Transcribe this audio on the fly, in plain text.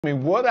I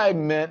mean, what I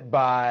meant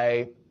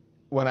by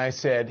when I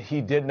said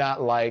he did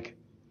not like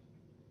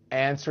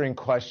answering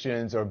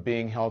questions or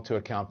being held to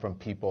account from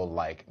people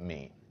like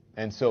me.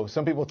 And so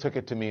some people took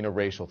it to mean a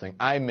racial thing.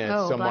 I meant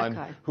someone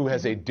who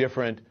has a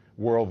different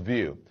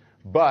worldview.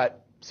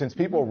 But since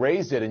people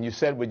raised it and you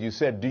said what you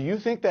said, do you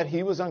think that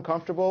he was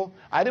uncomfortable?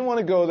 I didn't want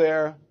to go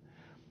there.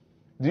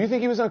 Do you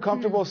think he was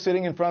uncomfortable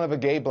sitting in front of a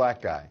gay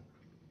black guy?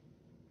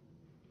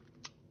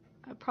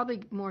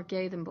 Probably more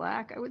gay than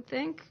black, I would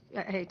think.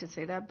 I hate to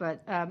say that,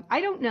 but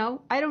I don't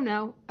know. I don't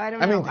know. I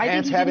mean,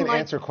 think he having didn't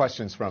answer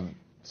questions from.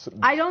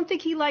 I don't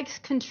think he likes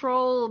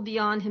control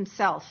beyond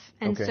himself,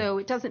 and Okay. so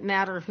it doesn't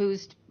matter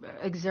who's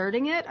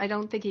exerting it. I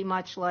don't think he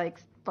much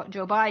likes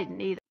Joe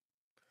Biden either.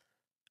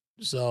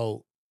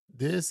 So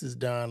this is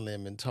Don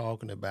Lemon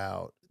talking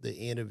about the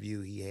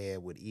interview he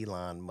had with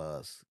Elon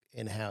Musk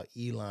and how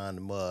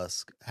Elon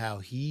Musk, how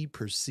he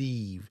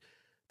perceived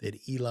that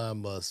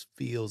Elon Musk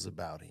feels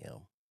about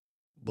him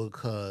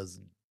because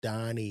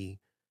Donnie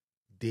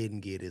didn't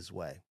get his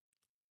way.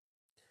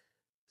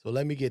 So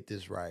let me get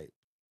this right.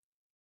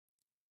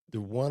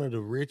 One of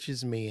the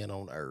richest men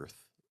on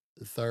earth,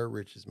 the third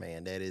richest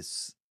man, that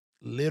is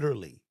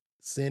literally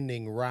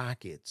sending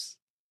rockets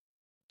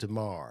to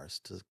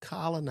Mars to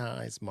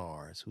colonize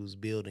Mars, who's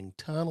building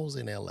tunnels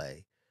in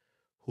LA,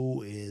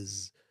 who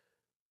is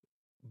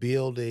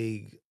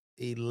building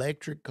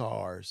electric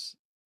cars,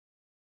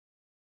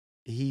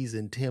 he's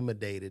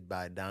intimidated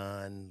by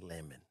Don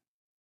Lemon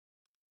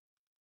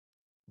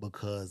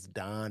because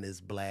Don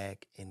is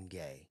black and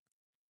gay.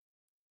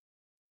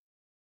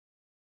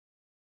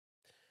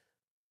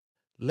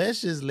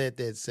 Let's just let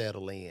that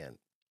settle in.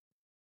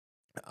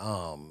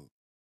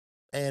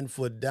 And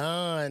for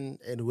Don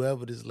and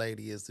whoever this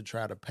lady is to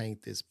try to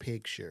paint this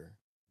picture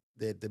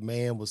that the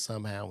man was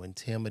somehow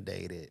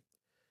intimidated,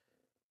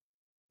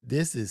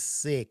 this is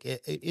sick.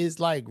 It's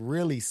like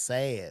really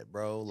sad,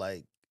 bro.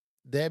 Like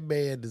that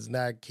man does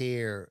not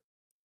care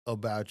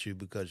about you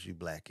because you're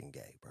black and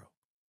gay, bro.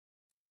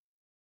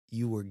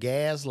 You were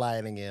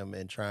gaslighting him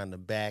and trying to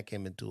back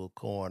him into a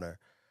corner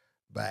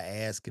by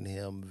asking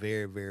him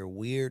very, very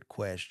weird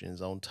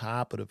questions on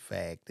top of the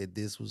fact that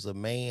this was a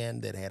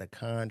man that had a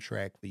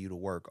contract for you to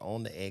work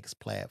on the X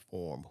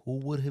platform who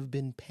would have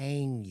been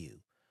paying you.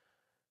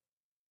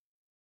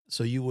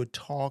 So you were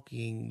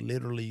talking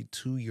literally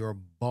to your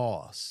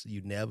boss.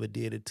 You never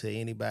did it to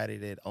anybody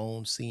that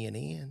owned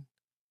CNN.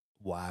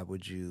 Why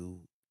would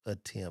you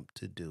attempt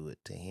to do it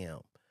to him?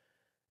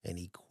 And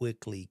he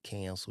quickly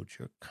canceled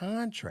your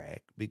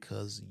contract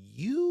because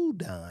you,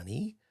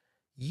 Donnie,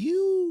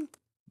 you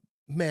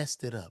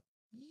messed it up.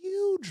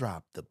 You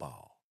dropped the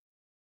ball.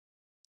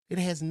 It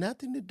has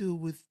nothing to do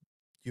with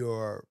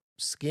your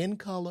skin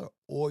color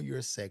or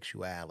your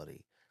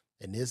sexuality.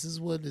 And this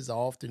is what is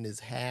often is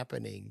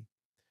happening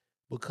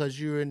because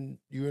you're in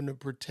a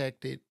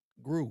protected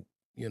group,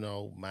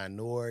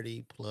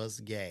 minority plus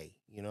gay.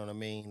 You know what I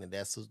mean? And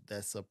that's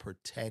a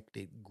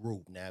protected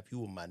group. Now, if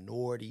you were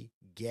minority,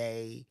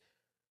 gay,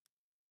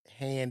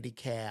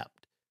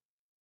 handicapped,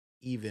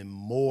 even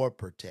more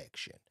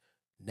protection.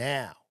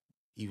 Now,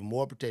 even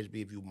more protection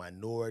be if you're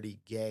minority,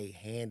 gay,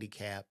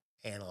 handicapped,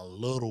 and a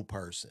little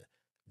person.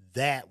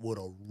 That would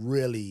have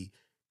really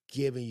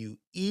given you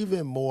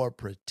even more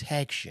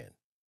protection,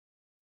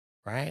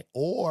 right?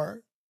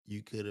 Or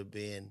you could have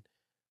been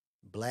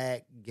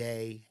black,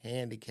 gay,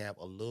 handicapped,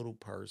 a little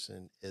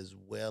person, as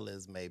well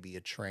as maybe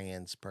a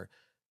trans person.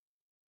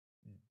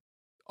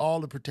 All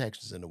the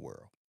protections in the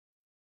world.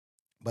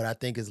 But I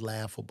think it's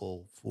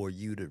laughable for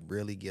you to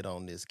really get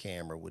on this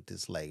camera with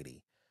this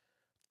lady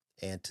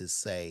and to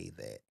say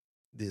that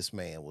this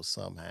man was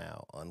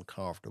somehow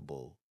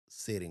uncomfortable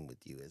sitting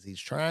with you as he's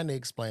trying to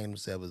explain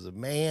himself as a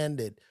man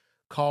that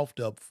coughed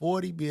up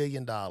 $40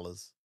 billion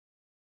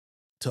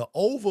to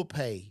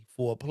overpay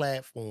for a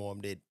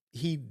platform that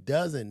he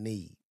doesn't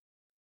need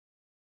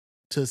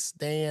to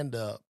stand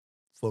up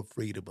for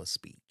freedom of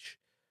speech.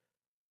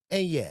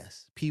 And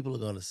yes, people are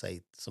going to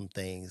say some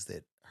things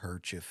that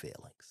hurt your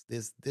feelings.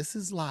 This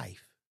is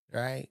life,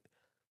 right?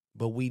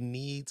 But we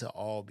need to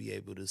all be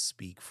able to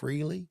speak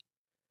freely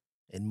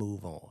and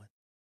move on.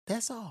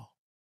 That's all.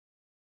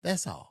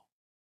 That's all.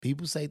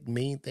 People say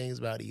mean things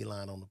about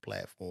Elon on the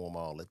platform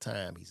all the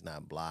time. He's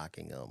not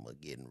blocking them or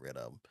getting rid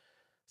of them.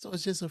 So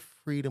it's just a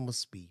freedom of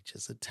speech.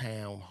 It's a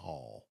town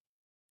hall.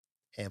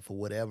 And for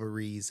whatever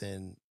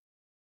reason,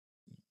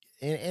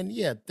 and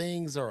yeah,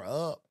 things are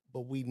up,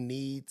 but we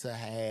need to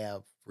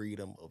have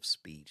freedom of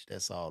speech.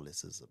 That's all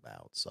this is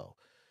about. So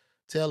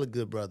tell a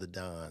good brother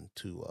Don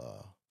to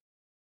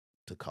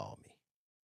call me.